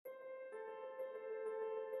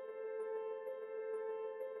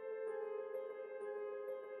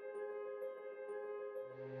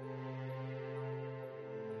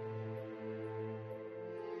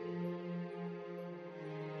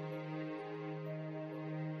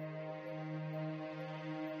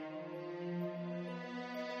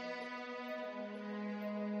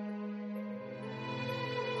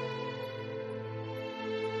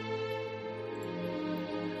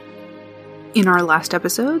In our last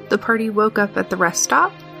episode, the party woke up at the rest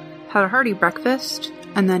stop, had a hearty breakfast,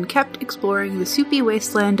 and then kept exploring the soupy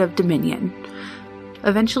wasteland of Dominion.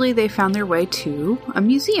 Eventually, they found their way to a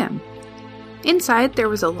museum. Inside, there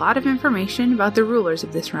was a lot of information about the rulers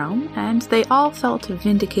of this realm, and they all felt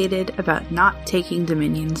vindicated about not taking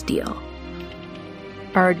Dominion's deal.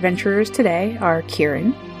 Our adventurers today are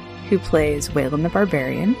Kieran, who plays Waylon the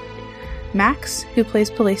Barbarian, Max, who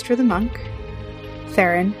plays Palestra the Monk,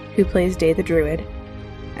 Theron, who plays Day the Druid,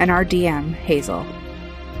 and our DM, Hazel.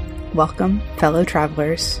 Welcome, fellow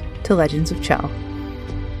travelers, to Legends of Chell.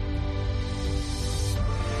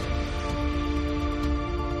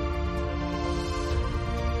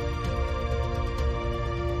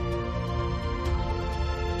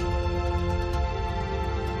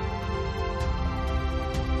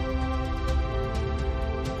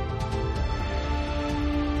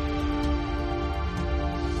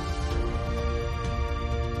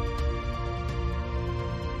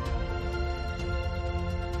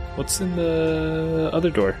 What's in the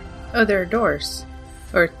other door? Oh, there are doors.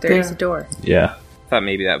 Or there's a door. Yeah. Thought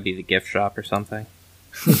maybe that would be the gift shop or something.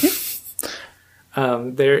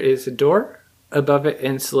 There is a door. Above it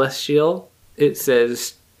in Celestial, it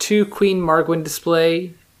says to Queen Margwyn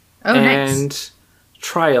display and nice.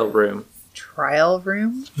 Trial room. Trial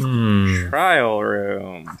room? Trial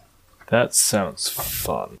room. That sounds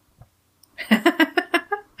fun.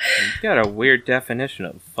 You've got a weird definition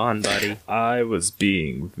of fun, buddy. I was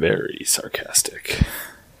being very sarcastic.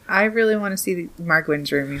 I really want to see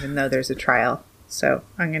Margwyn's room, even though there's a trial. So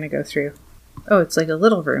I'm going to go through. Oh, it's like a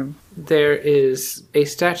little room. There is a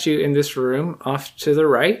statue in this room off to the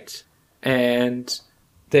right, and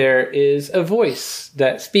there is a voice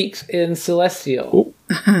that speaks in Celestial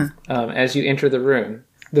as you enter the room.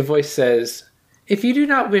 The voice says, "If you do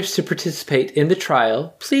not wish to participate in the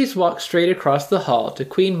trial, please walk straight across the hall to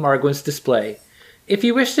Queen Margwyn's display. If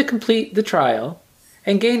you wish to complete the trial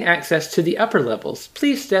and gain access to the upper levels,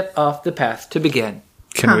 please step off the path to begin."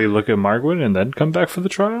 Can we look at Margwyn and then come back for the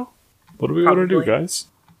trial? What do we want to do, guys?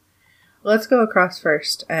 Let's go across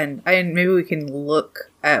first, and maybe we can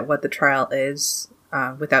look at what the trial is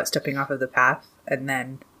without stepping off of the path, and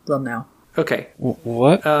then we'll know. Okay.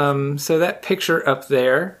 What? So that picture up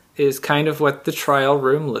there is kind of what the trial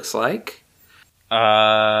room looks like.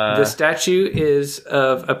 The statue is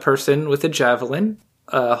of a person with a javelin,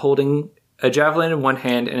 holding a javelin in one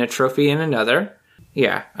hand and a trophy in another.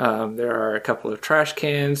 Yeah, there are a couple of trash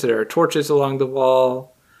cans. There are torches along the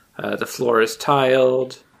wall. The floor is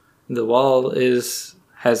tiled. The wall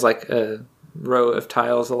has like a row of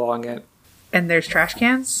tiles along it. And there's trash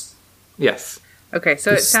cans? Yes. Okay,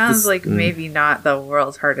 so it sounds like maybe not the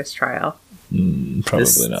world's hardest trial. Probably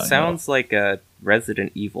this not. Sounds like a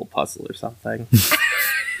Resident Evil puzzle or something.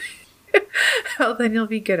 Well, then you'll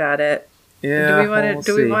be good at it. Yeah.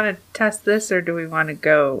 Do we want to test this, or do we want to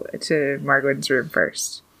go to Margwyn's room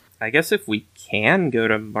first? I guess if we can go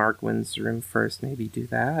to Margwyn's room first, maybe do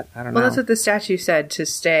that. I don't know. Well, that's what the statue said, to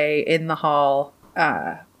stay in the hall,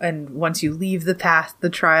 and once you leave the path, the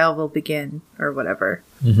trial will begin, or whatever.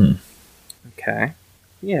 Mm-hmm. Okay.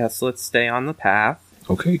 Yeah, so let's stay on the path.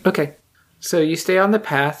 Okay. So you stay on the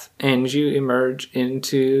path, and you emerge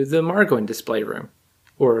into the Margwyn display room.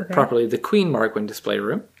 Or properly, the Queen Margwyn display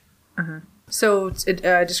room. Uh-huh. So,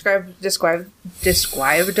 describe the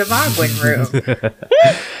Margwyn room.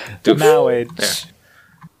 Marriage.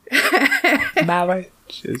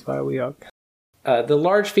 Marriage is why we are. The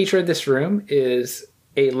large feature of this room is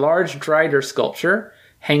a large Drider sculpture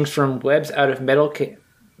hangs from webs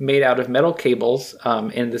made out of metal cables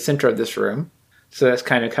in the center of this room. So that's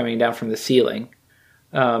kind of coming down from the ceiling.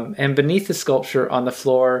 And beneath the sculpture on the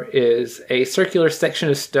floor is a circular section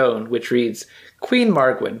of stone which reads, "Queen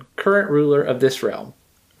Margwyn, current ruler of this realm."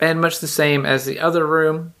 And much the same as the other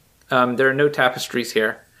room, there are no tapestries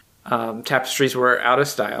here. Tapestries were out of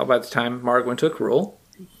style by the time Margwyn took rule.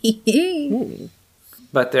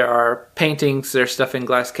 But there are paintings, there's stuff in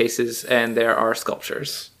glass cases, and there are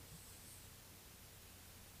sculptures.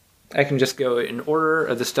 I can just go in order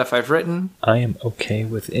of the stuff I've written. I am okay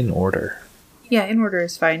with in order. Yeah, in order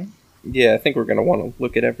is fine. Yeah, I think we're going to want to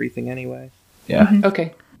look at everything anyway. Yeah. Mm-hmm.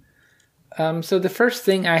 Okay. So the first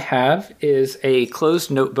thing I have is a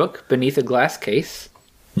closed notebook beneath a glass case.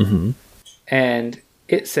 Mm-hmm. And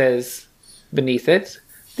it says beneath it,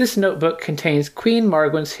 This notebook contains Queen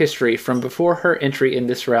Margwen's history from before her entry in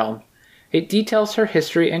this realm. It details her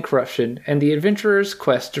history and corruption, and the adventurer's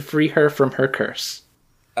quest to free her from her curse.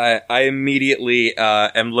 I immediately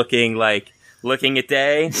am looking at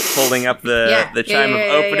Day, holding up the chime of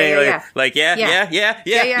opening, yeah.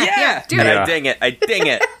 Do and it. I ding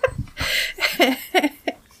it.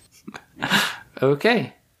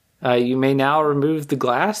 Okay. You may now remove the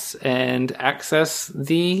glass and access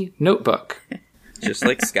the notebook. Just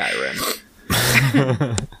like Skyrim.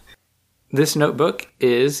 This notebook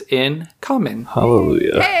is in common.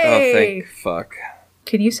 Hallelujah. Hey! Oh, thank fuck.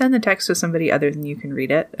 Can you send the text to somebody other than you can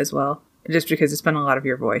read it as well? Just because it's been a lot of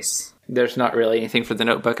your voice. There's not really anything for the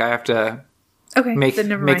notebook. I have to Okay, make then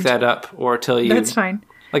never mind. that up or tell you. That's fine.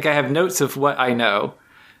 Like, I have notes of what I know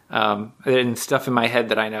and stuff in my head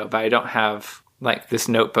that I know, but I don't have, like, this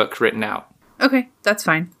notebook written out. Okay, that's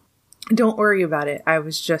fine. Don't worry about it. I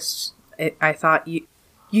was just... I thought you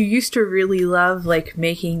used to really love, like,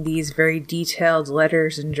 making these very detailed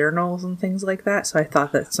letters and journals and things like that, so I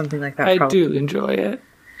thought that something like that I probably... do enjoy it.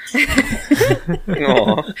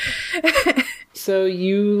 Aw. So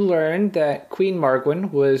you learned that Queen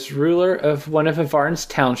Margwen was ruler of one of Avarn's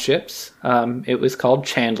townships. It was called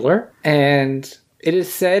Chandler. And it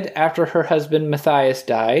is said after her husband Matthias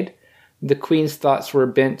died, the queen's thoughts were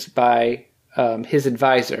bent by his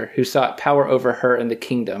advisor, who sought power over her and the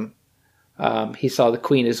kingdom. He saw the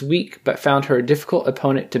queen as weak, but found her a difficult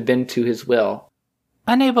opponent to bend to his will.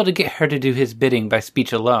 Unable to get her to do his bidding by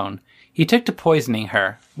speech alone, he took to poisoning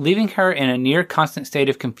her, leaving her in a near-constant state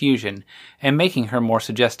of confusion and making her more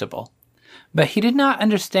suggestible. But he did not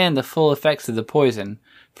understand the full effects of the poison,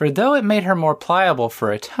 for though it made her more pliable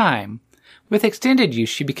for a time, with extended use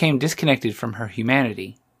she became disconnected from her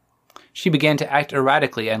humanity. She began to act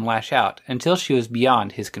erratically and lash out until she was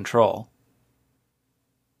beyond his control.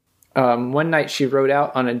 One night she rode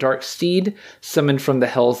out on a dark steed, summoned from the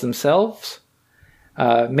hells themselves.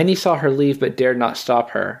 Many saw her leave but dared not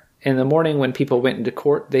stop her. In the morning when people went into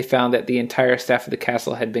court, they found that the entire staff of the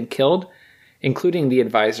castle had been killed, including the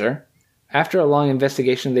advisor. After a long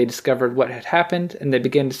investigation, they discovered what had happened, and they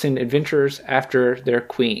began to send adventurers after their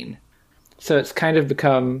queen. So it's kind of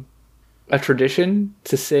become a tradition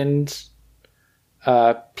to send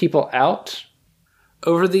people out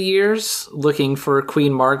over the years looking for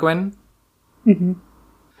Queen Margwen. Mm-hmm.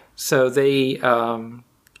 So they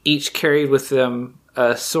each carried with them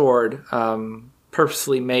a sword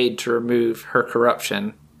purposely made to remove her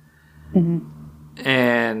corruption. Mm-hmm.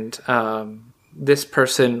 And this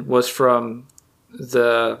person was from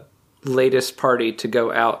the latest party to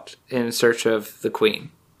go out in search of the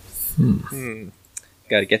queen.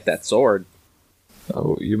 Gotta get that sword.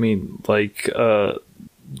 Oh, you mean like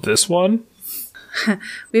this one?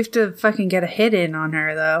 We have to fucking get a hit in on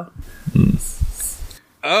her, though.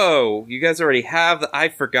 Oh, you guys already have I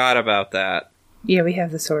forgot about that. Yeah, we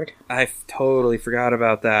have the sword. I totally forgot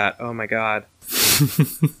about that. Oh my god.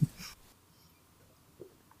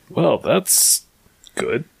 Well, that's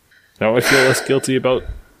good. Now I feel less guilty about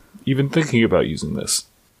even thinking about using this.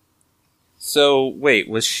 So, wait,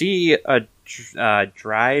 was she a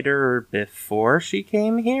Drider before she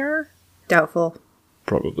came here? Doubtful.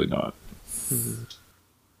 Probably not.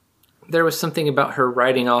 There was something about her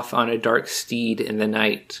riding off on a dark steed in the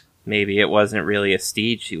night. Maybe it wasn't really a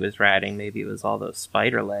steed she was riding. Maybe it was all those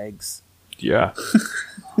spider legs. Yeah.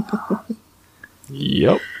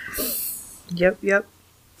 Yep. Yep.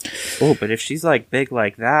 Oh, but if she's like big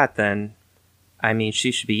like that, then I mean,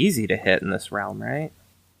 she should be easy to hit in this realm, right?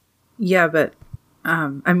 Yeah, but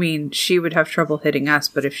I mean, she would have trouble hitting us,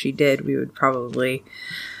 but if she did, we would probably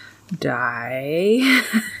die.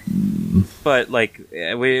 But like,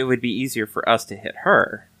 it would be easier for us to hit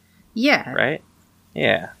her, Yeah. right?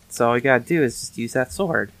 Yeah. So all you gotta do is just use that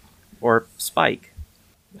sword or spike.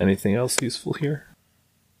 Anything else useful here?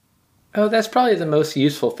 Oh, that's probably the most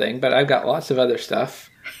useful thing, but I've got lots of other stuff.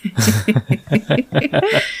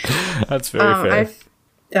 That's very fair.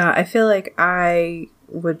 I feel like I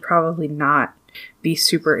would probably not be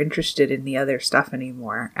super interested in the other stuff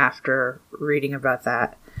anymore after reading about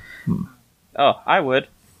that. Oh, I would.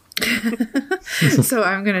 So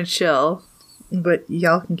I'm gonna chill, but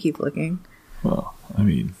y'all can keep looking. Well, I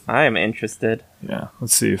mean, I am interested. yeah.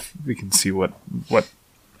 Let's see if we can see what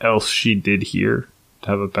else she did here to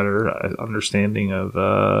have a better understanding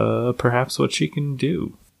of perhaps what she can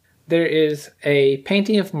do. There is a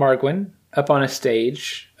painting of Margwen up on a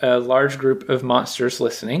stage, a large group of monsters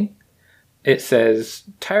listening. It says,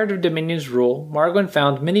 "Tired of Dominion's rule, Margwen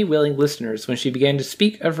found many willing listeners when she began to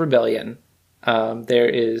speak of rebellion." There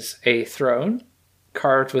is a throne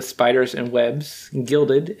carved with spiders and webs,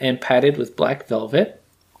 gilded and padded with black velvet.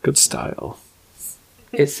 Good style.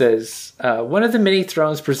 It says, one of the many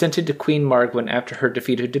thrones presented to Queen Margwen after her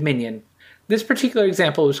defeat of Dominion. This particular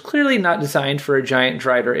example was clearly not designed for a giant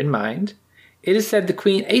drider in mind. It is said the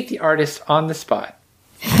Queen ate the artist on the spot.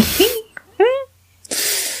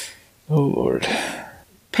 Oh, Lord.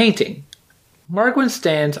 Painting. Margwen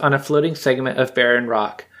stands on a floating segment of barren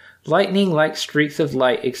rock. Lightning-like streaks of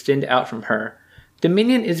light extend out from her.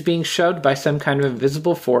 Dominion is being shoved by some kind of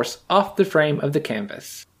invisible force off the frame of the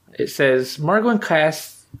canvas. It says, Margwen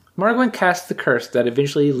casts the curse that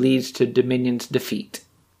eventually leads to Dominion's defeat.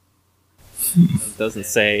 It doesn't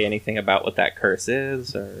say anything about what that curse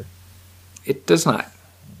is, or... It does not.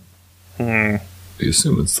 I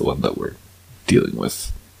assume it's the one that we're dealing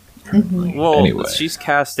with. Well, anyway. she's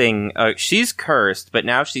casting... she's cursed, but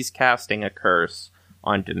now she's casting a curse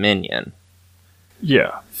on Dominion.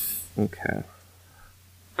 Yeah. Okay.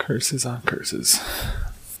 Curses on curses.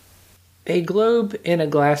 A globe in a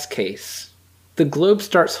glass case. The globe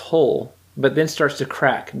starts whole, but then starts to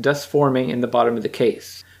crack, dust forming in the bottom of the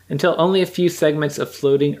case, until only a few segments of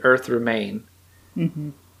floating earth remain.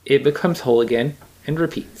 It becomes whole again, and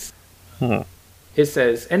repeats. It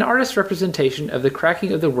says, an artist's representation of the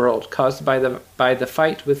cracking of the world caused by the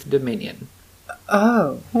fight with Dominion.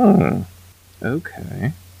 Oh.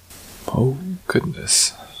 Okay. Oh,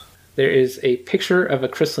 goodness. There is a picture of a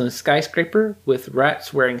crystalline skyscraper with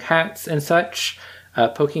rats wearing hats and such,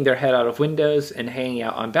 poking their head out of windows and hanging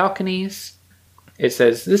out on balconies. It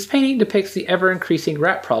says, this painting depicts the ever-increasing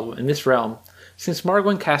rat problem in this realm, since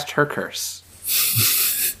Margwen cast her curse.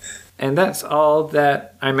 And that's all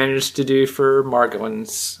that I managed to do for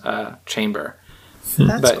Margwen's chamber.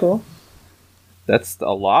 That's cool. That's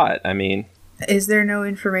a lot, I mean... Is there no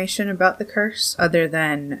information about the curse other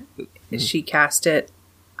than she cast it,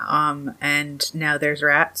 and now there's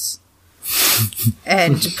rats?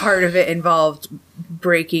 And part of it involved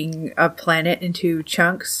breaking a planet into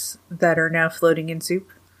chunks that are now floating in soup?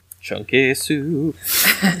 Chunky soup.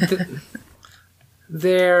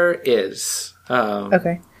 There is.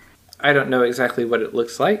 Okay. I don't know exactly what it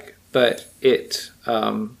looks like, but it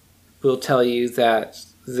will tell you that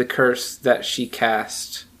the curse that she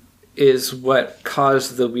cast is what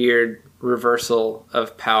caused the weird reversal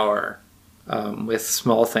of power, with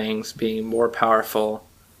small things being more powerful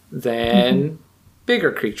than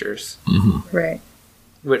bigger creatures. Right.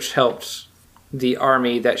 Which helped the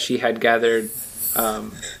army that she had gathered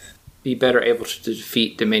be better able to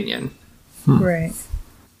defeat Dominion. Right.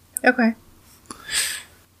 Okay.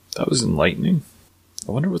 That was enlightening.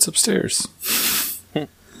 I wonder what's upstairs.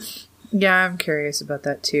 Yeah, I'm curious about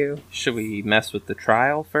that too. Should we mess with the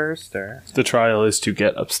trial first, or...? The trial is to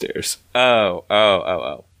get upstairs.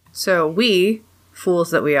 Oh. So we,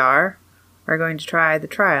 fools that we are going to try the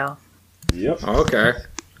trial. Yep. Okay.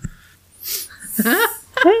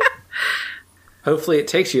 Hopefully it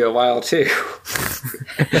takes you a while, too.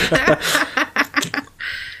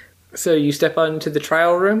 So you step onto the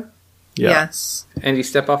trial room? Yeah. Yes. And you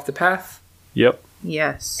step off the path? Yep.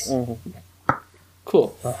 Yes.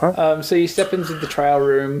 Cool. So you step into the trial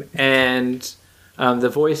room, and the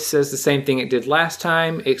voice says the same thing it did last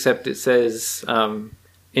time, except it says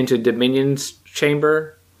into Dominion's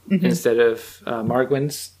chamber instead of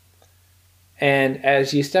Margwen's. And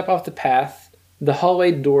as you step off the path, the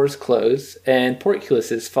hallway doors close, and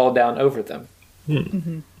portcullises fall down over them.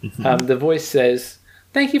 The voice says,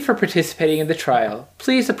 "Thank you for participating in the trial.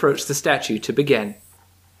 Please approach the statue to begin."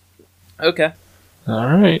 Okay.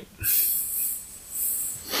 All right.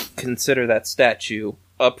 Consider that statue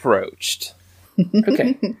approached.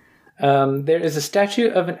 Okay. There is a statue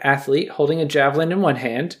of an athlete holding a javelin in one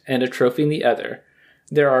hand and a trophy in the other.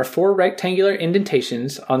 There are 4 rectangular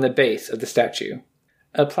indentations on the base of the statue.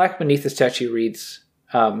 A plaque beneath the statue reads,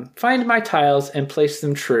 "Find my tiles and place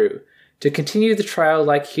them true, to continue the trial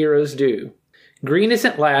like heroes do. Green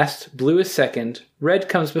isn't last, blue is second, red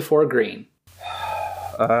comes before green."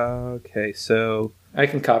 Okay, so... I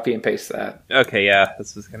can copy and paste that. Okay, yeah,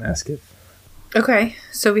 this was going to ask it. Okay,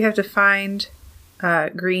 so we have to find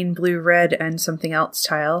green, blue, red, and something else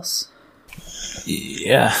tiles.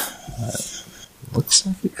 Yeah. Looks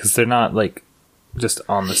like it, because they're not, like, just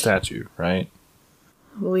on the statue, right?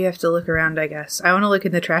 Well, we have to look around, I guess. I want to look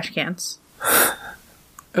in the trash cans.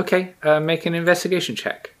 Okay, make an investigation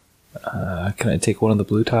check. Can I take one of the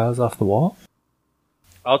blue tiles off the wall?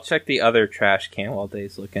 I'll check the other trash can while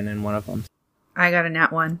Dave's looking in one of them. I got a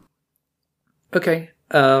nat 1. Okay,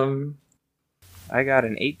 I got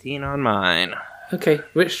an 18 on mine. okay.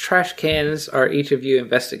 Which trash cans are each of you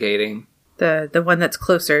investigating? The one that's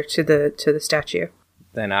closer to the statue.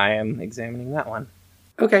 Then I am examining that one.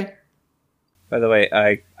 Okay. By the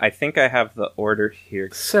way, I think I have the order here.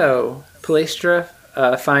 So, Palestra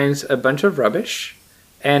finds a bunch of rubbish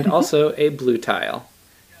and also a blue tile.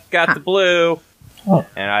 Got the blue. Oh.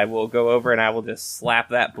 And I will go over and I will just slap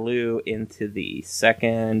that blue into the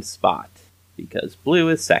second spot. Because blue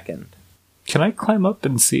is second. Can I climb up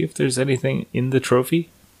and see if there's anything in the trophy?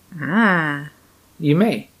 You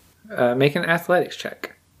may. Make an athletics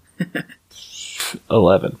check.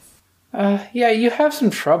 11. Yeah, you have some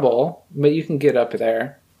trouble, but you can get up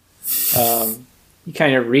there. You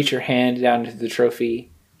kind of reach your hand down to the trophy,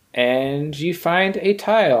 and you find a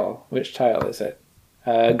tile. Which tile is it?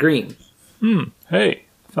 Green. Hey,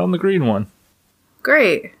 found the green one.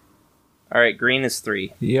 Great. Alright, green is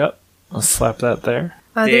 3. Yep. I'll slap that there.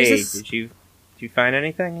 Dave, did you find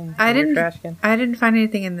anything in your trash can? I didn't find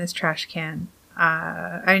anything in this trash can.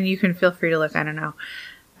 I mean, you can feel free to look. I don't know.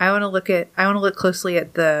 I want to look closely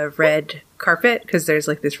at the red carpet, because there's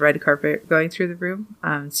like this red carpet going through the room.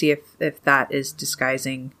 See if that is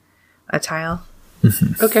disguising a tile.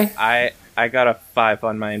 Okay. I got a 5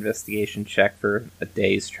 on my investigation check for a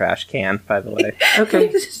day's trash can, by the way. Okay.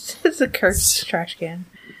 It's a cursed trash can.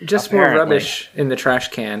 Just Apparently. more rubbish in the trash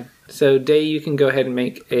can. So, Day, you can go ahead and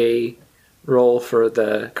make a roll for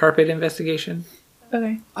the carpet investigation.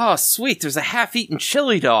 Okay. Oh, sweet, there's a half-eaten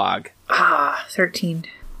chili dog. 13.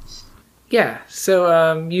 Yeah,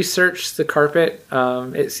 so you search the carpet.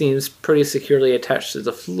 It seems pretty securely attached to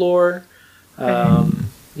the floor.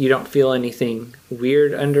 You don't feel anything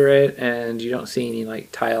weird under it, and you don't see any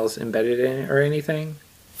like tiles embedded in it or anything.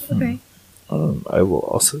 Okay. I will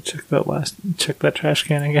also check that trash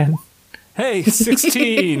can again. Hey,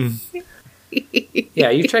 16! Yeah,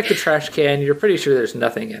 you check the trash can. You're pretty sure there's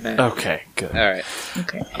nothing in it. Okay, good. Alright.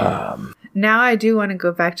 Okay. Now I do want to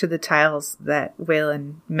go back to the tiles that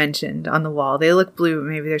Waylon mentioned on the wall. They look blue, but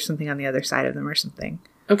maybe there's something on the other side of them or something.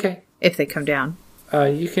 Okay. If they come down.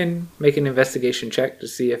 You can make an investigation check to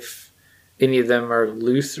see if any of them are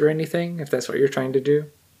loose or anything, if that's what you're trying to do.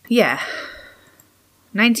 Yeah.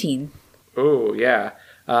 19. Oh, yeah.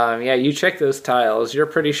 Yeah, you check those tiles. You're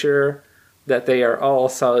pretty sure that they are all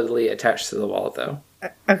solidly attached to the wall, though.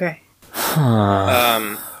 Okay.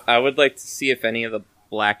 I would like to see if any of the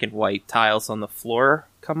black and white tiles on the floor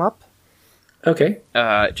come up. Okay.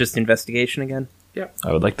 Just investigation again. Yep.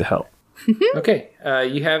 I would like to help. Okay.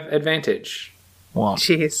 You have advantage. Well,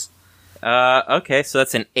 Jeez. Okay, so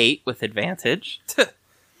that's an 8 with advantage.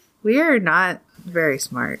 We are not very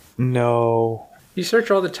smart. no. You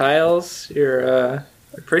search all the tiles. You're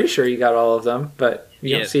pretty sure you got all of them, but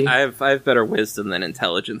you don't see. I have better wisdom than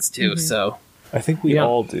intelligence too, so. I think we Yeah.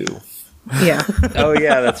 all do. Yeah. Oh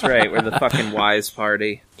yeah, that's right. We're the fucking wise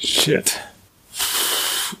party. Shit.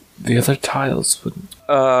 The other tiles wouldn't.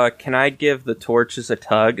 Can I give the torches a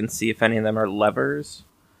tug and see if any of them are levers?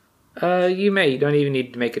 You may. You don't even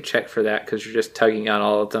need to make a check for that because you're just tugging on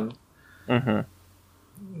all of them. Mm-hmm.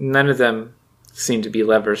 None of them seem to be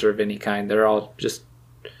levers of any kind. They're all just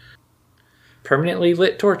permanently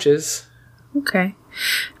lit torches. Okay.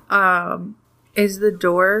 Is the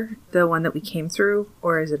door the one that we came through,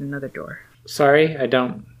 or is it another door? Sorry, I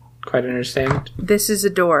don't quite understand. This is a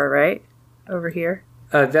door, right? Over here?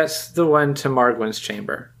 That's the one to Margwin's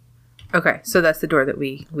chamber. Okay, so that's the door that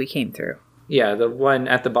we came through. Yeah, the one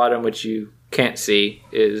at the bottom which you can't see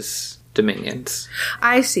is Dominion's.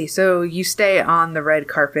 I see. So you stay on the red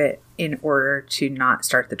carpet in order to not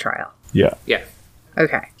start the trial. Yeah. Yeah.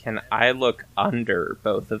 Okay. Can I look under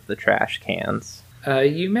both of the trash cans?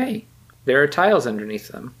 You may. There are tiles underneath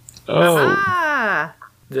them. Oh. Ah!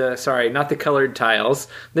 Sorry, not the colored tiles.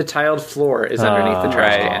 The tiled floor is underneath the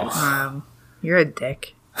trash right. cans. You're a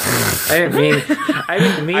dick. I didn't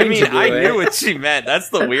mean to do I it. knew what she meant. That's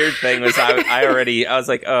the weird thing was I was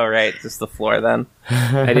like, oh right, just the floor then.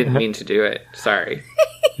 I didn't mean to do it. Sorry.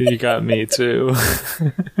 You got me too.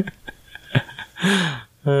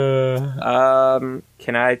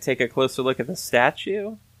 Can I take a closer look at the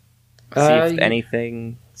statue? See if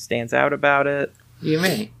anything stands out about it? You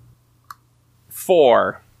may.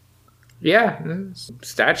 4. Yeah,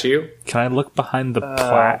 statue. Can I look behind the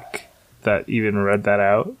plaque that even read that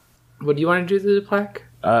out? What do you want to do to the plaque?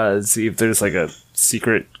 See if there's like a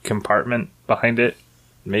secret compartment behind it.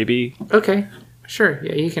 Maybe. Okay, sure.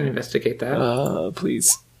 Yeah, you can investigate that.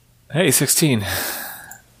 Please. Hey, 16.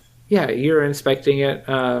 Yeah, you're inspecting it.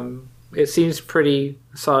 It seems pretty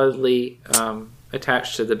solidly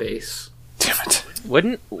attached to the base. Damn it.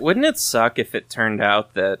 Wouldn't it suck if it turned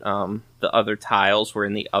out that the other tiles were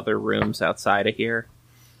in the other rooms outside of here,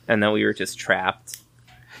 and then we were just trapped?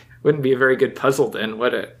 Wouldn't be a very good puzzle then,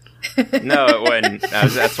 would it? No, it wouldn't.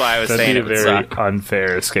 That's why I was saying it would very suck.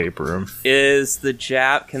 unfair escape room.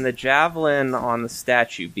 Can the javelin on the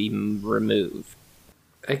statue be removed?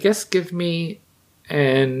 I guess give me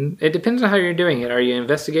it depends on how you're doing it. Are you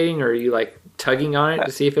investigating or are you like tugging on it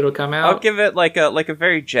to see if it'll come out? I'll give it like a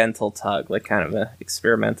very gentle tug, like kind of an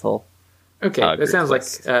experimental. Okay, that sounds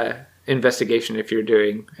twist. Like investigation if you're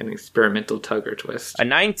doing an experimental tug or twist. A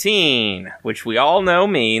 19, which we all know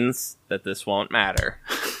means that this won't matter.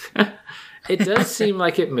 It does seem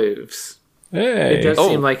like it moves. Hey. It does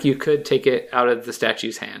seem like you could take it out of the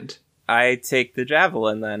statue's hand. I take the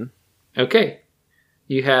javelin then. Okay.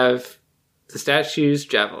 You have the statue's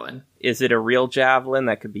javelin. Is it a real javelin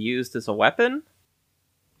that could be used as a weapon?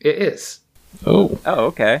 It is. Oh,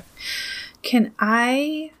 okay. Can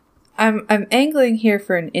I'm angling here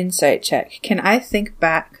for an insight check. Can I think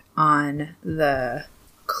back on the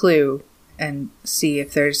clue and see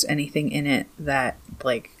if there's anything in it that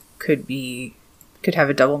like could have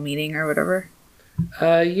a double meaning or whatever?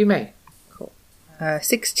 You may. Cool.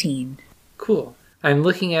 16. Cool. I'm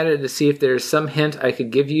looking at it to see if there's some hint I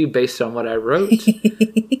could give you based on what I wrote,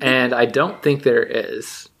 and I don't think there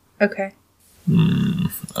is. Okay.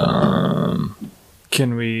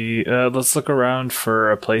 Can we let's look around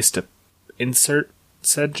for a place to insert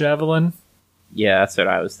said javelin? Yeah, that's what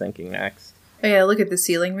I was thinking next. Oh yeah, look at the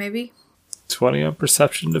ceiling maybe. 20 on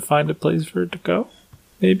perception to find a place for it to go?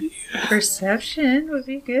 Maybe? Perception would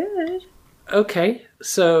be good. Okay,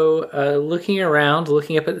 so looking around,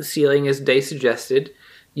 looking up at the ceiling as Day suggested,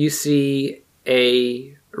 you see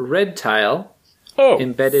a red tile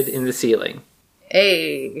embedded in the ceiling.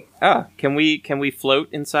 Hey. Can we float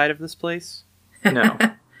inside of this place? No.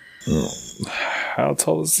 How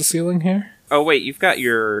tall is the ceiling here? Oh wait, you've got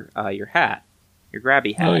your hat, your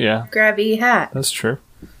grabby hat. Oh yeah, grabby hat. That's true.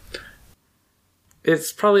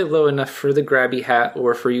 It's probably low enough for the grabby hat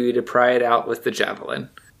or for you to pry it out with the javelin,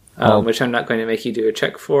 which I'm not going to make you do a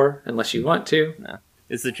check for unless you want to. No.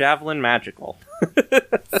 Is the javelin magical?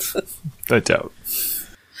 I doubt.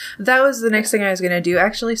 That was the next thing I was going to do,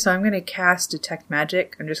 actually, so I'm going to cast Detect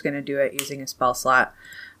Magic. I'm just going to do it using a spell slot.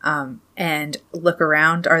 And look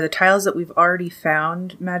around. Are the tiles that we've already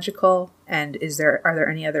found magical? And are there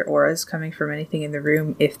any other auras coming from anything in the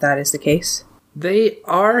room, if that is the case? They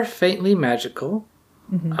are faintly magical.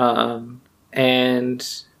 Mm-hmm.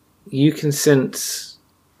 And you can sense...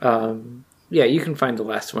 you can find the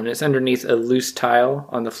last one. It's underneath a loose tile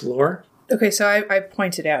on the floor. Okay, so I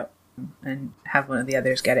point it out and have one of the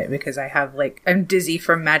others get it because I'm dizzy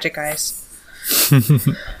from magic eyes.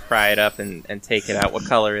 Pry it up and take it out. What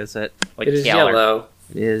color is it? Like it is yellow.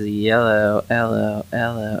 It is yellow.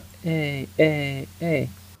 L-O-L-O-A.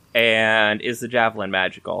 And is the javelin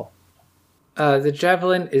magical? The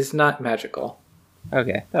javelin is not magical.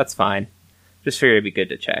 Okay, that's fine. Just figured it'd be good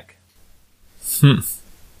to check.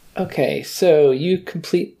 Okay, so you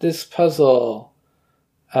complete this puzzle.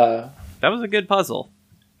 That was a good puzzle.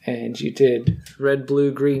 And you did red,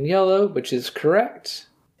 blue, green, yellow, which is correct.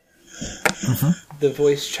 Mm-hmm. The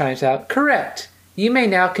voice chimes out, correct! You may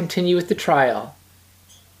now continue with the trial.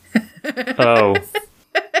 Oh.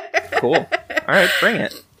 Cool. Alright, bring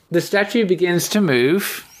it. The statue begins to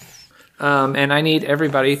move, and I need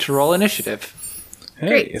everybody to roll initiative. Hey,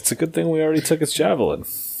 Great. It's a good thing we already took its javelin.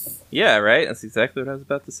 Yeah, right? That's exactly what I was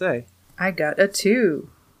about to say. I got a 2.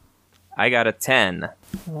 I got a 10.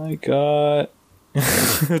 I got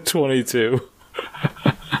 22.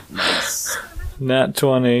 Nice. Nat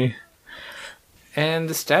 20. And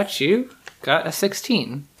the statue got a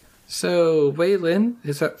 16. So Waylon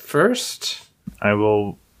is up first. I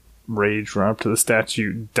will rage run up to the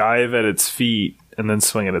statue, dive at its feet, and then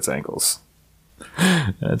swing at its ankles.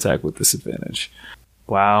 And attack with disadvantage.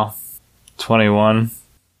 Wow. 21.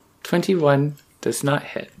 21 does not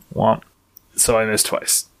hit. Womp. So I missed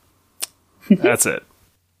twice. That's it.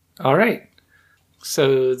 All right.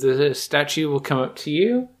 So the statue will come up to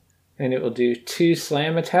you, and it will do 2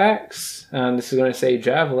 slam attacks. This is going to say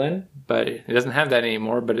javelin, but it doesn't have that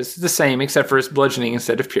anymore, but it's the same except for it's bludgeoning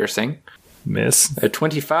instead of piercing. Miss. A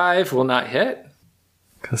 25 will not hit.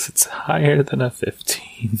 Because it's higher than a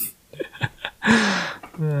 15.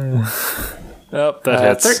 That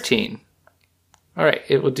hits. 13. All right,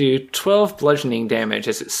 it will do 12 bludgeoning damage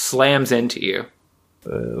as it slams into you.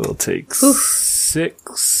 We'll take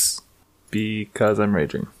 6 because I'm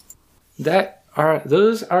raging.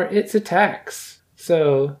 Those are its attacks.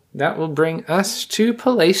 So that will bring us to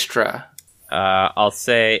Palestra. I'll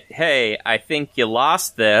say, hey, I think you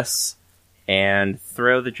lost this, and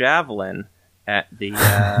throw the javelin at the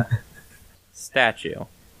statue.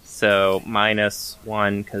 So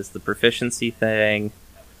 -1 because the proficiency thing,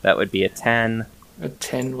 that would be a 10. A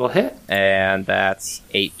 10 will hit. And that's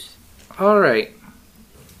 8. All right.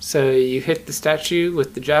 So you hit the statue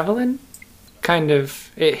with the javelin.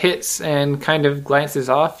 It hits and kind of glances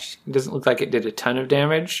off. It doesn't look like it did a ton of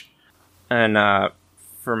damage. And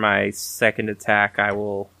for my second attack, I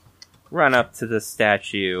will run up to the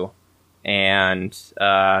statue and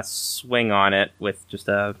swing on it with just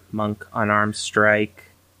a monk unarmed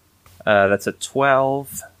strike. That's a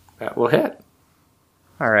 12. That will hit.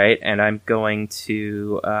 All right, and I'm going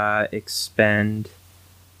to expend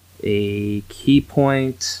a key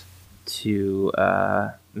point to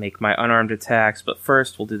make my unarmed attacks, but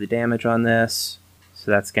first we'll do the damage on this.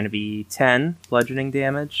 So that's going to be 10 bludgeoning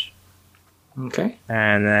damage. Okay.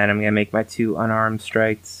 And then I'm going to make my 2 unarmed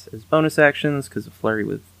strikes as bonus actions because of flurry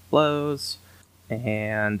with blows.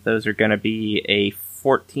 And those are going to be a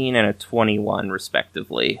 14 and a 21,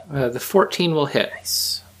 respectively. The 14 will hit.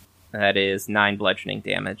 Nice. That is 9 bludgeoning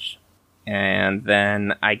damage. And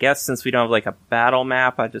then I guess since we don't have like a battle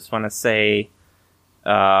map, I just want to say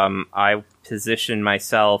I position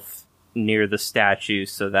myself near the statue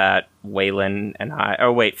so that Waylon and I...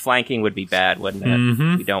 Oh, wait, flanking would be bad, wouldn't it?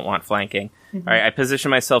 Mm-hmm. We don't want flanking. Mm-hmm. All right, I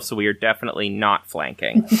position myself so we are definitely not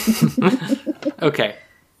flanking. Okay,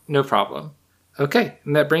 no problem. Okay,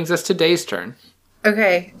 and that brings us to Day's turn.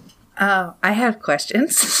 Okay. I have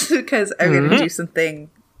questions because I'm going to do something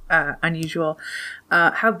unusual.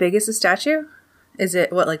 How big is the statue? Is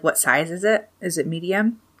it what size is it? Is it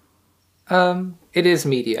medium? It is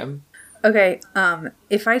medium. Okay.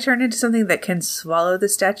 If I turn into something that can swallow the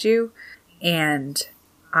statue and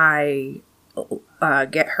I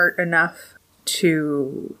get hurt enough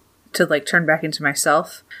to turn back into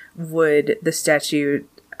myself, would the statue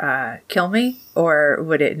kill me, or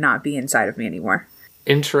would it not be inside of me anymore?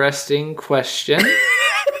 Interesting question.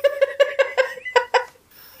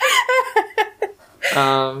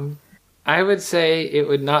 I would say it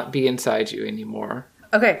would not be inside you anymore.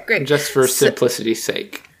 Okay, great. Just for simplicity's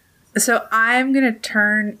sake. So I'm going to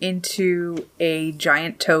turn into a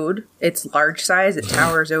giant toad. It's large size. It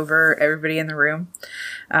towers over everybody in the room.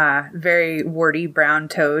 Very warty brown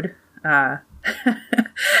toad. I'm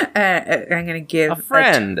going to give... A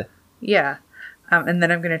friend! Yeah. And then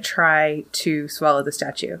I'm going to try to swallow the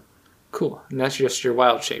statue. Cool. And that's just your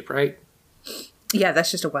wild shape, right? Yeah,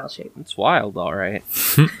 that's just a wild shape. It's wild, all right.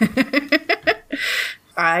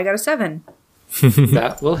 I got a 7.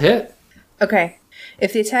 That will hit. Okay.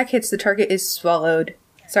 If the attack hits, the target is swallowed.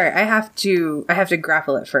 Sorry, I have to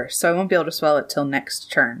grapple it first, so I won't be able to swallow it till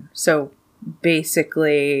next turn. So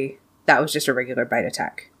basically, that was just a regular bite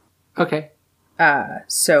attack. Okay.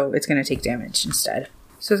 So it's going to take damage instead.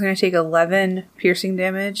 So it's going to take 11 piercing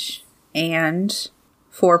damage and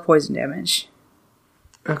 4 poison damage.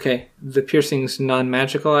 Okay. The piercing's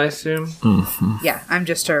non-magical, I assume? Mm-hmm. Yeah, I'm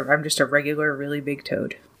just a regular, really big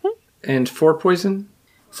toad. And 4 poison?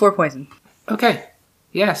 4 poison. Okay.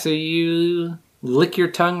 Yeah, so you lick your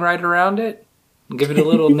tongue right around it, and give it a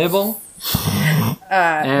little nibble.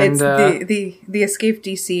 It's the escape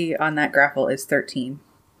DC on that grapple is 13.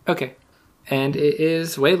 Okay. And it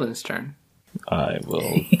is Waylon's turn. I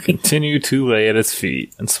will continue to lay at its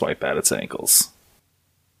feet and swipe at its ankles.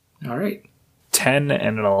 All right. 10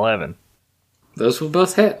 and an 11. Those will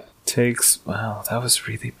both hit. Wow, that was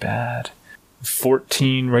really bad.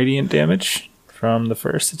 14 radiant damage from the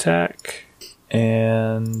first attack,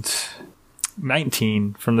 and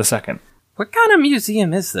 19 from the second. What kind of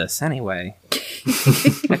museum is this, anyway?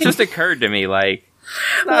 It just occurred to me, it's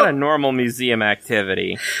not a normal museum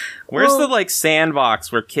activity. Where's the,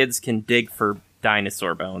 sandbox where kids can dig for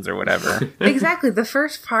dinosaur bones or whatever? Exactly. The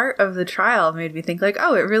first part of the trial made me think, it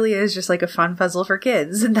really is just a fun puzzle for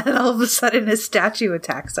kids. And then all of a sudden a statue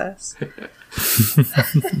attacks us.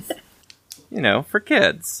 For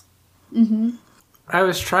kids. Mm-hmm. I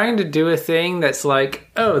was trying to do a thing that's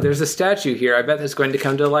there's a statue here. I bet it's going to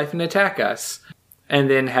come to life and attack us. And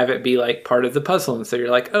then have it be, part of the puzzle. And so you're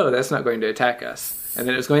that's not going to attack us. And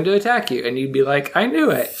then it was going to attack you. And you'd be like, I knew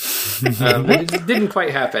it. But it didn't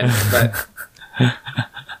quite happen. But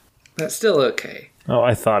that's still okay. Oh,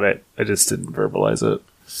 I thought it. I just didn't verbalize it.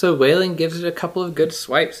 So Waylon gives it a couple of good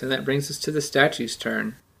swipes. And that brings us to the statue's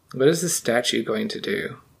turn. What is the statue going to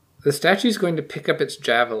do? The statue's going to pick up its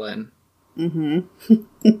javelin. Mm-hmm.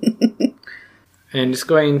 And it's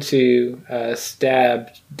going to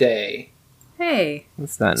stab Day. Hey.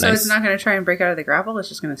 That's not so nice. it's not going to try and break out of the grapple? It's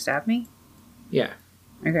just going to stab me? Yeah.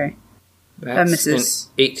 Okay. That's misses.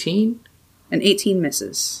 An 18. An 18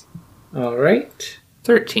 misses. All right.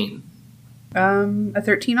 13. A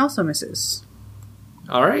 13 also misses.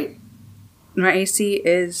 All right. My AC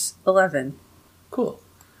is 11. Cool.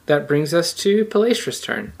 that brings us to Palastra's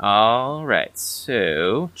turn. All right,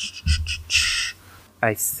 so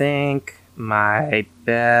I think my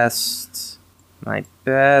best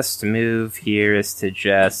move here is to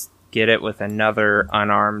just get it with another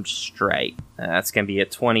unarmed strike. That's going to be a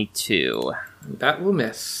 22. That will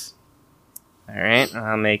miss. All right,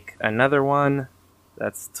 I'll make another one.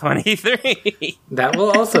 That's 23. That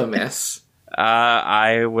will also miss.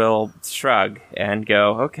 I will shrug and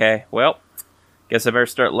go, okay, well, guess I better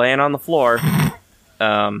start laying on the floor. But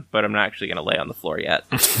I'm not actually going to lay on the floor yet.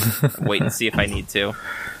 Wait and see if I need to.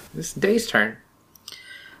 It's Day's turn.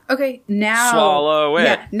 Okay, now... Swallow it.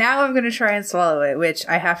 Yeah, now I'm going to try and swallow it, which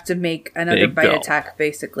I have to make another Big bite gulp. attack,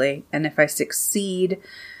 basically. And if I succeed,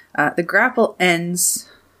 the grapple ends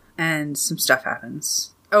and some stuff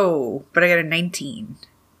happens. Oh, but I got a 19.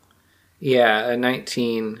 Yeah, a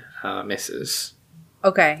 19 misses.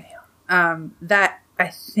 Okay. That, I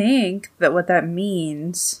think that what that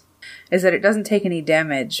means is that it doesn't take any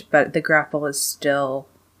damage, but the grapple is still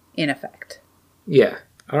in effect. Yeah.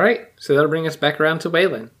 All right, so that'll bring us back around to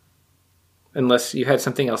Waylon. Unless you had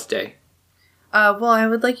something else, Day. Well, I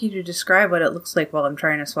would like you to describe what it looks like while I'm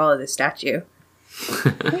trying to swallow this statue.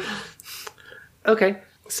 Okay,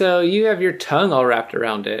 so you have your tongue all wrapped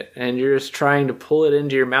around it, and you're just trying to pull it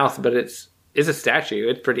into your mouth, but it's a statue.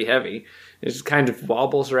 It's pretty heavy. It just kind of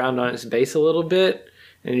wobbles around on its base a little bit,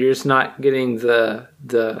 and you're just not getting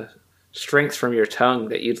the strength from your tongue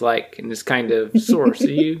that you'd like, and it's kind of sore. So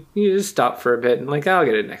you just stop for a bit and like, I'll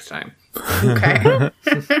get it next time. Okay.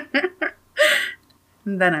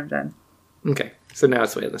 And then I'm done. Okay, so now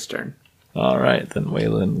it's Waylon's turn. All right, then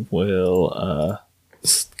Waylon will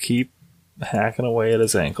keep hacking away at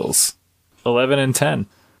his ankles. 11 and 10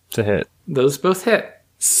 to hit. Those both hit.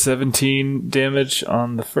 17 damage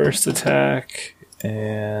on the first attack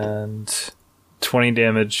and 20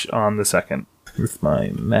 damage on the second with my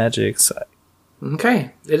magic side.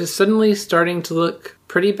 Okay, it is suddenly starting to look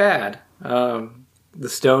pretty bad. The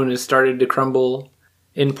stone has started to crumble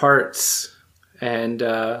in parts, and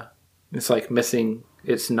it's like missing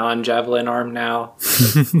its non-javelin arm now.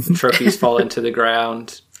 The trophies fall into the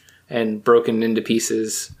ground and broken into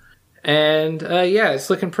pieces. And yeah, it's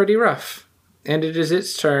looking pretty rough. And it is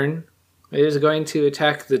its turn. It is going to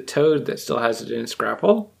attack the toad that still has it in its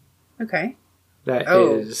grapple. Okay. That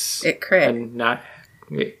Oh, is it crit. and not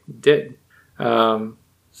it did. So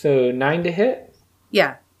 9 to hit.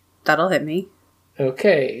 Yeah, that'll hit me.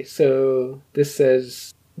 Okay, so this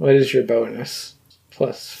says, what is your bonus?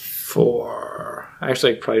 +4.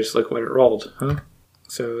 Actually, I could probably just look what it rolled, huh?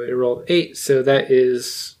 So it rolled 8, so that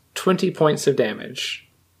is 20 points of damage.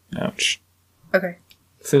 Ouch. Okay.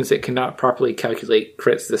 Since it cannot properly calculate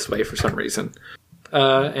crits this way for some reason.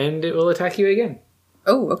 And it will attack you again.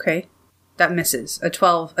 Oh, okay. That misses. A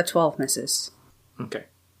 12 misses. Okay.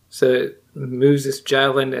 So it moves its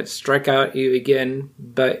javelin and strike out at you again,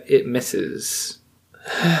 but it misses.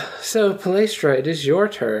 So, Palastra, it is your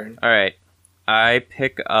turn. All right. I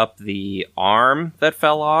pick up the arm that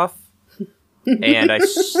fell off, and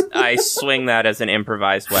I swing that as an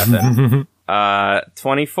improvised weapon.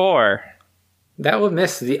 24. That will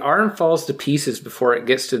miss. The arm falls to pieces before it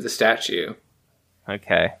gets to the statue.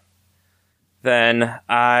 Okay. Then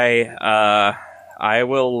I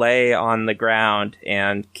will lay on the ground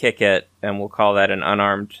and kick it, and we'll call that an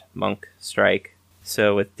unarmed monk strike.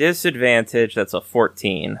 So with disadvantage, that's a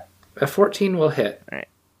 14. A 14 will hit.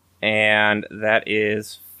 And that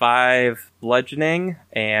is 5 bludgeoning,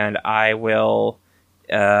 and I will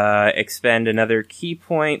expend another key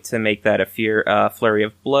point to make that a flurry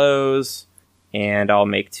of blows, and I'll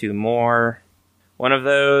make 2 more. One of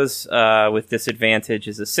those with disadvantage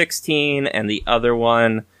is a 16, and the other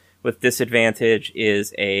one with disadvantage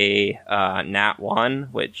is a nat 1,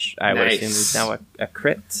 which I would assume is now a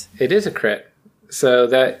crit. It is a crit. So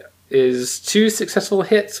that is 2 successful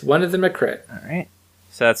hits, one of them a crit. All right.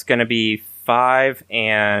 So that's going to be 5,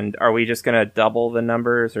 and are we just going to double the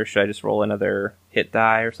numbers, or should I just roll another hit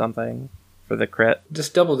die or something for the crit?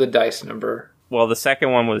 Just double the dice number. Well, the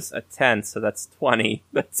second one was a 10, so that's 20.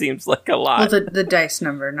 That seems like a lot. Well, the dice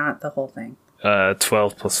number, not the whole thing.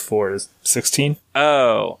 12 plus 4 is 16.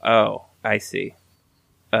 Oh, I see.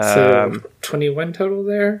 So 21 total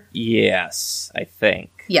there? Yes, I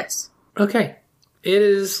think. Yes. Okay. It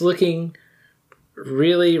is looking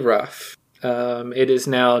really rough. It is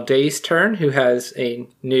now Day's turn, who has a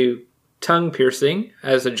new tongue piercing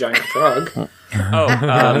as a giant frog.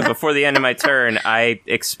 Before the end of my turn, I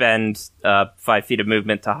expend 5 feet of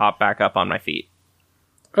movement to hop back up on my feet.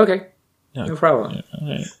 Okay. No problem. All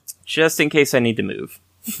right. Just in case I need to move.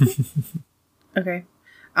 Okay.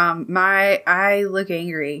 I look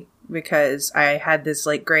angry because I had this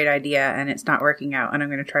like great idea and it's not working out, and I'm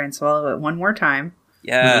going to try and swallow it one more time.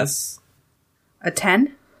 Yes. A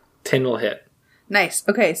 10? 10 will hit. Nice.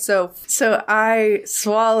 Okay, so I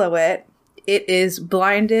swallow it. It is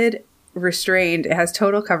blinded, restrained. It has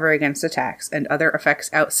total cover against attacks and other effects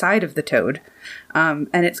outside of the toad. And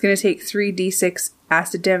it's going to take 3d6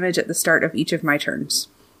 acid damage at the start of each of my turns.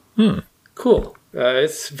 Cool.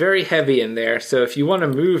 It's very heavy in there, so if you want to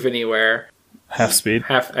move anywhere... Half speed?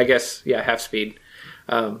 Half speed.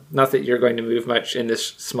 Not that you're going to move much in this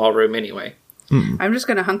small room anyway. I'm just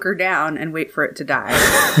going to hunker down and wait for it to die.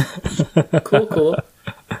 Cool.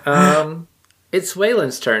 It's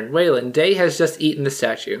Waylon's turn. Waylon, Day has just eaten the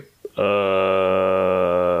statue.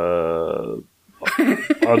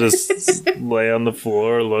 I'll just lay on the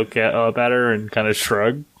floor, look up at her, and kind of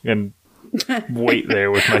shrug, and wait there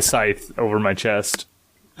with my scythe over my chest.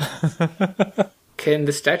 Can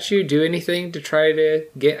the statue do anything to try to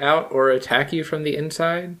get out or attack you from the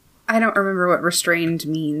inside? I don't remember what restrained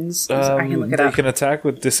means. So I can look it up. You can attack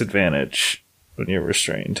with disadvantage when you're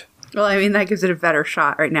restrained. Well, I mean, that gives it a better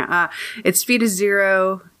shot right now. Its speed is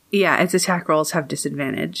 0. Yeah, its attack rolls have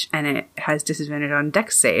disadvantage, and it has disadvantage on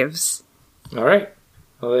dex saves. All right.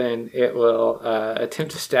 Well, then it will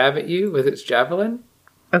attempt to stab at you with its javelin.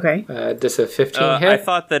 Okay. Does a 15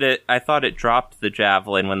 hit? I thought it dropped the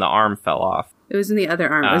javelin when the arm fell off. It was in the other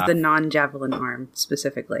arm. It was the non-javelin arm,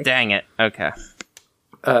 specifically. Dang it. Okay.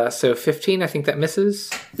 So 15, I think that misses.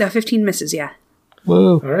 No, 15 misses, yeah.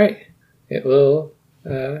 Whoa. All right. It will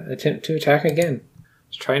attempt to attack again.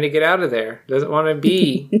 It's trying to get out of there. Doesn't want to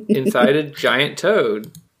be inside a giant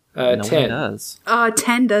toad. No 10. one does.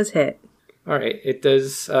 10 does hit. All right. It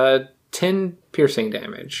does 10 piercing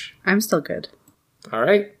damage. I'm still good. All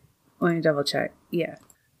right. Let me double check. Yeah.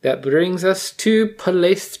 That brings us to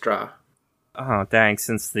Palestra. Oh, dang.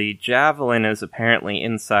 Since the javelin is apparently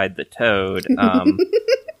inside the toad,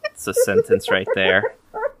 it's a sentence right there.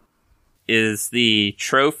 Is the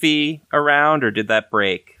trophy around, or did that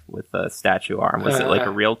break with the statue arm? Was it like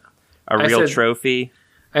a real trophy?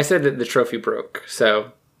 I said that the trophy broke,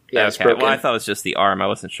 so yeah, it's okay. broken. Well, I thought it was just the arm. I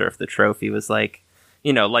wasn't sure if the trophy was like,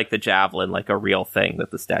 like the javelin, like a real thing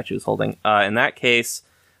that the statue is holding. In that case,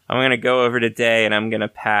 I'm going to go over to Day and I'm going to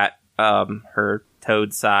pat her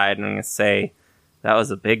toad side and I'm going to say, that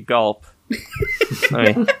was a big gulp.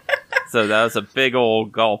 So that was a big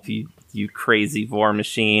old gulp, you crazy vor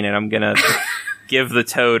machine, and I'm going to give the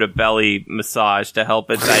toad a belly massage to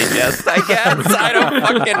help it digest, I guess. I don't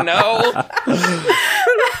fucking know.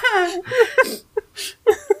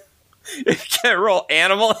 You can't roll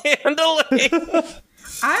animal handling.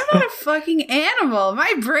 I'm not a fucking animal.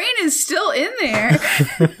 My brain is still in there.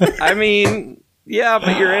 I mean, yeah,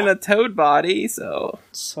 but you're in a toad body, so...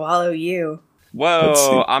 Swallow you.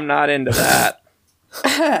 Whoa, I'm not into that.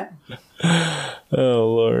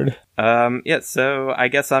 Oh, Lord. Yeah, so I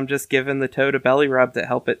guess I'm just giving the toad a belly rub to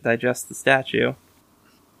help it digest the statue.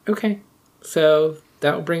 Okay, so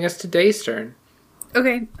that will bring us to Day's turn.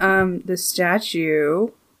 Okay, the statue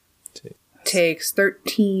takes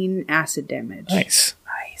 13 acid damage. Nice.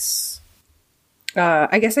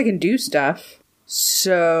 I guess I can do stuff.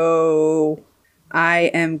 So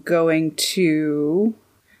I am going to...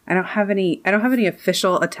 I don't have any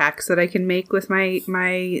official attacks that I can make with my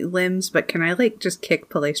limbs, but can I just kick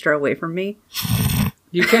Palestra away from me?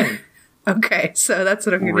 You can. Okay, so that's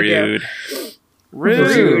what I'm going to do.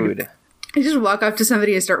 Rude. I just walk up to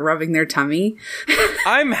somebody and start rubbing their tummy.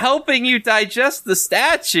 I'm helping you digest the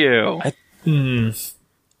statue.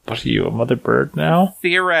 What are you, a mother bird now?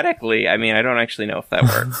 Theoretically. I mean, I don't actually know if that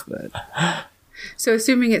works, but... So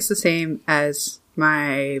assuming it's the same as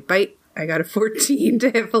my bite, I got a 14 to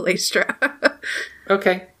hit Palestra.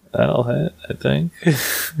 Okay. That'll hit, I think.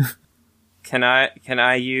 Can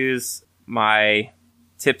I use my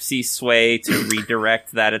tipsy sway to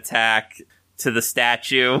redirect that attack to the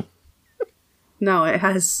statue? No, it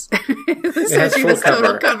has... the It has statue full has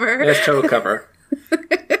total cover. cover. It has total cover.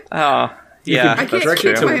 Oh, yeah. I can't direct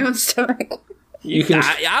it kick to- my own stomach. You can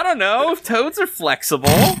I don't know. Toads are flexible.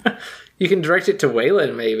 you can direct it to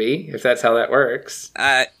Waylon, maybe, if that's how that works.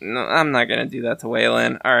 No, I'm not going to do that to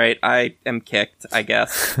Waylon. All right, I am kicked, I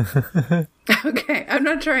guess. Okay, I'm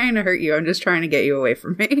not trying to hurt you. I'm just trying to get you away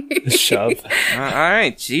from me. Shove. All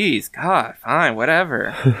right, jeez, God, fine,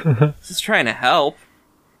 whatever. Just trying to help.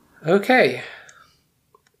 Okay.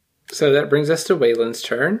 So that brings us to Waylon's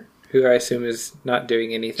turn, who I assume is not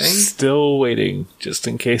doing anything. Still waiting, just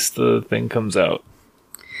in case the thing comes out.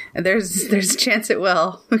 And there's a chance it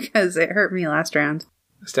will, because it hurt me last round.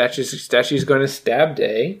 Statue's going to stab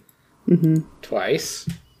Day. Twice.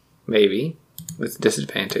 Maybe. With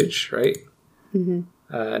disadvantage, right?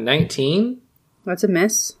 19, That's a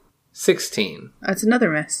miss. 16. That's another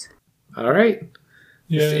miss. All right.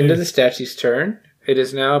 It's the end of the statue's turn. It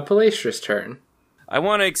is now Palaestra's turn. I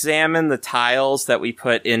want to examine the tiles that we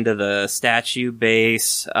put into the statue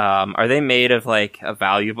base. Are they made of like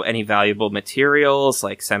any valuable materials,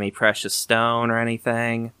 like semi-precious stone or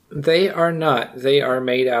anything? They are not. They are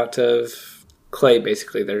made out of clay,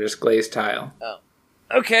 basically. They're just glazed tile. Oh.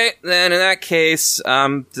 Okay, then in that case,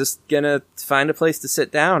 I'm just gonna find a place to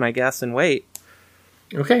sit down, I guess, and wait.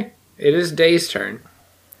 Okay. It is Day's turn.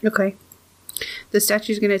 Okay. The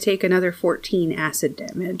statue's going to take another 14 acid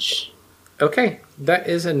damage. Okay. That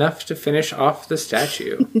is enough to finish off the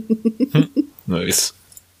statue. Nice.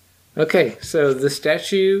 Okay, so the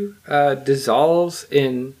statue dissolves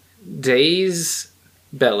in Day's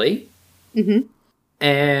belly. Mm-hmm.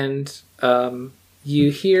 And you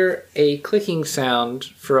hear a clicking sound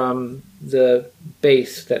from the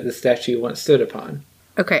base that the statue once stood upon.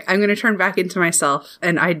 Okay, I'm going to turn back into myself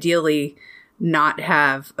and ideally not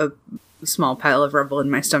have a small pile of rubble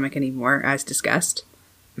in my stomach anymore, as discussed.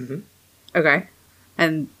 Mm-hmm. Okay.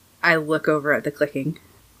 And I look over at the clicking.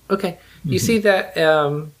 Okay, you see that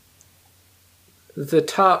the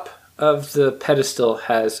top of the pedestal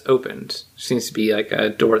has opened. Seems to be like a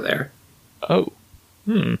door there. Oh.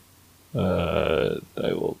 I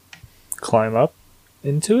will climb up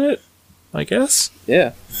into it, I guess.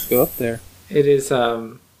 Yeah, go up there. It is,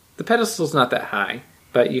 the pedestal's not that high,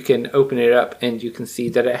 but you can open it up and you can see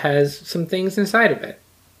that it has some things inside of it.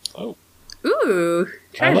 Oh. Ooh,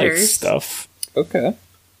 I like treasures. stuff. Okay.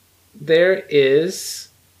 There is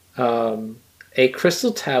a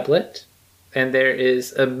crystal tablet, and there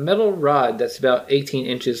is a metal rod that's about 18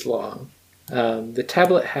 inches long. The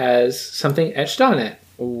tablet has something etched on it.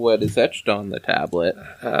 What is etched on the tablet?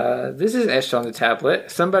 This is etched on the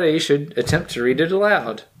tablet. Somebody should attempt to read it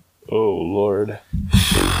aloud. Oh, Lord.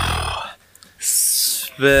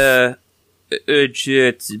 Sve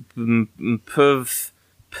ujet puv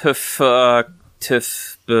puff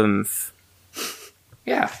bumf.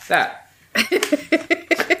 Yeah, that.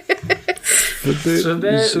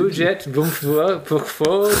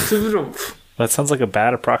 That sounds like a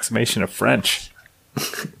bad approximation of French.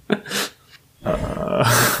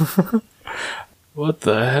 What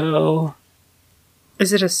the hell?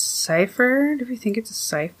 Is it a cipher? Do we think it's a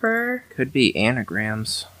cipher? Could be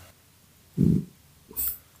anagrams. And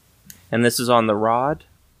this is on the rod?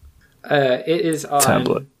 It is on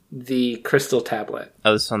Tablet. the crystal tablet.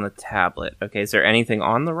 Oh, this is on the tablet. Okay, is there anything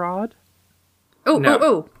on the rod? Oh, No.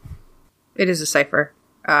 oh. It is a cipher.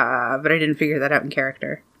 But I didn't figure that out in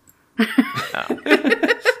character.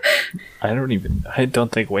 I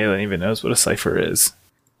don't think Waylon even knows what a cipher is.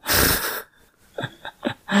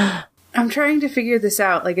 I'm trying to figure this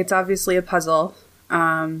out. Like, it's obviously a puzzle.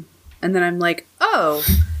 And then I'm like, oh.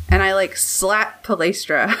 And I, like, slap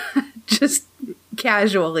Palaestra. Just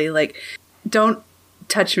casually. Like, don't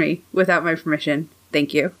touch me without my permission.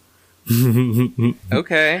 Thank you.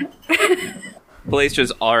 Okay.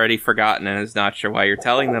 Palaestra's already forgotten and is not sure why you're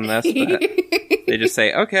telling them this, but they just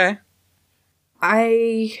say, okay.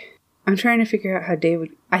 I'm trying to figure out how Day would...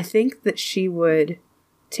 I think that she would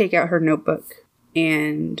take out her notebook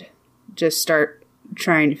and just start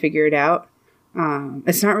trying to figure it out.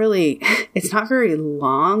 It's not very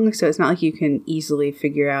long, so it's not like you can easily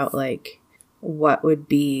figure out, like, what would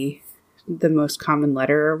be the most common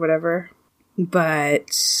letter or whatever.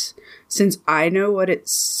 But since I know what it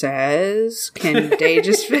says, can Day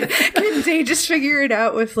just figure it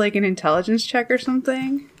out with, like, an intelligence check or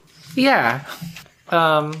something? Yeah.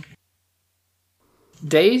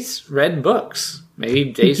 Day's read books. Maybe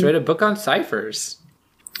Day's read a book on ciphers.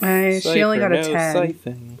 She only got a 10.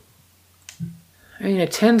 Siphon. I mean, a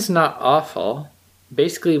 10's not awful.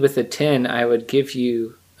 Basically, with a 10, I would give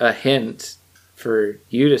you a hint for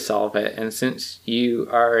you to solve it. And since you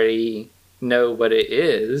already know what it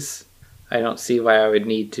is, I don't see why I would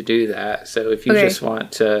need to do that. So if you just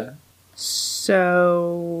want to...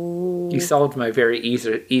 So... You solved my very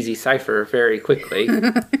easy cipher very quickly.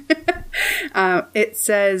 It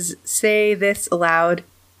says, say this aloud,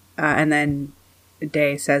 and then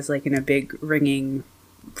Day says, like, in a big, ringing,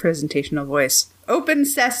 presentational voice, "Open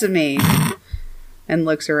sesame!" and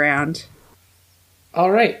looks around.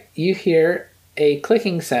 All right, you hear a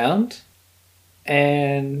clicking sound,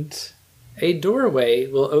 and a doorway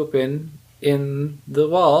will open in the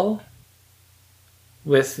wall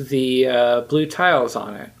with the blue tiles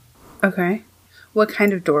on it. Okay. What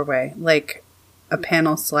kind of doorway? Like, a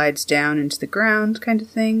panel slides down into the ground kind of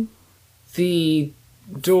thing? The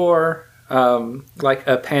door, like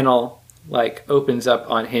a panel, like opens up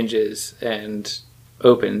on hinges and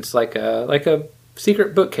opens like a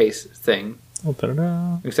secret bookcase thing. Oh,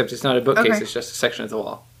 ta-da-da. Except it's not a bookcase, Okay. it's just a section of the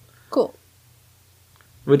wall. Cool.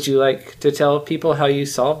 Would you like to tell people how you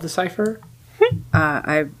solved the cipher?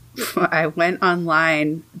 I went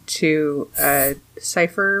online to a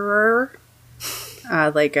cipherer.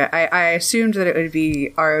 I assumed that it would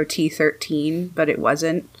be ROT13, but it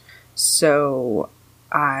wasn't. So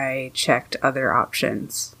I checked other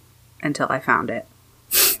options until I found it,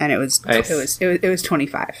 and it was Nice. it was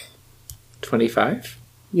 25. 25?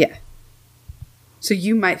 Yeah. So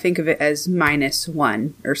you might think of it as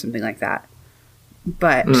 -1 or something like that,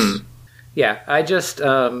 but Yeah, I just,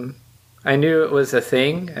 I knew it was a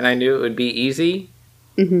thing, and I knew it would be easy.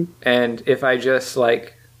 Mhm. And if I just,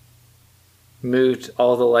 moved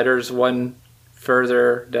all the letters one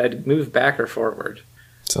further, did I move back or forward?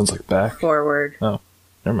 Sounds like back. forward. Oh,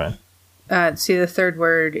 never mind. See, the third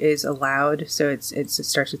word is allowed, so it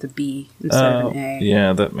starts with a B instead of an A.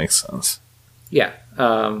 Yeah, that makes sense. Yeah.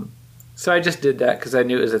 So I just did that because I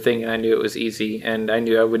knew it was a thing, and I knew it was easy, and I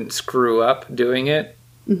knew I wouldn't screw up doing it.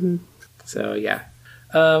 Mm-hmm. So, yeah.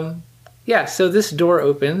 So this door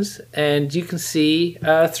opens, and you can see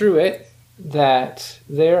through it that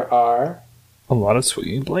there are A lot of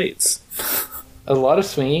swinging blades. a lot of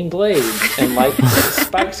swinging blades and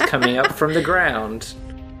spikes coming up from the ground.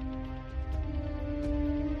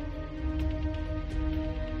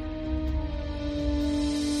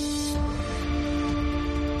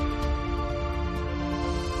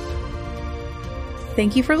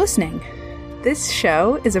 Thank you for listening. This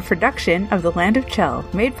show is a production of the Land of Chell,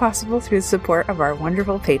 made possible through the support of our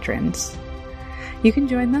wonderful patrons. You can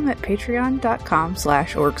join them at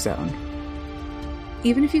patreon.com/orgzone.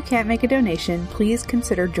 Even if you can't make a donation, please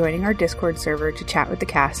consider joining our Discord server to chat with the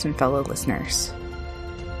cast and fellow listeners.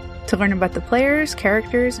 To learn about the players,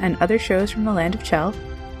 characters, and other shows from the Land of Chell,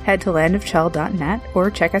 head to landofchell.net or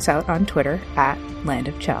check us out on Twitter at Land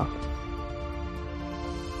of Chell.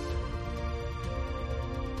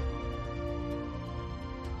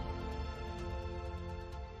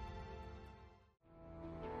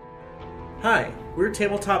 Hi, we're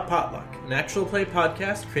Tabletop Potluck, an actual play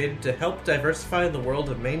podcast created to help diversify the world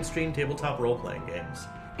of mainstream tabletop role-playing games.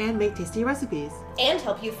 And make tasty recipes. And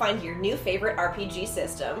help you find your new favorite RPG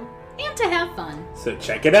system. And to have fun. So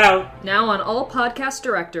check it out! Now on all podcast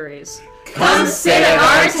directories. Come sit at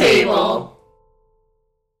our table!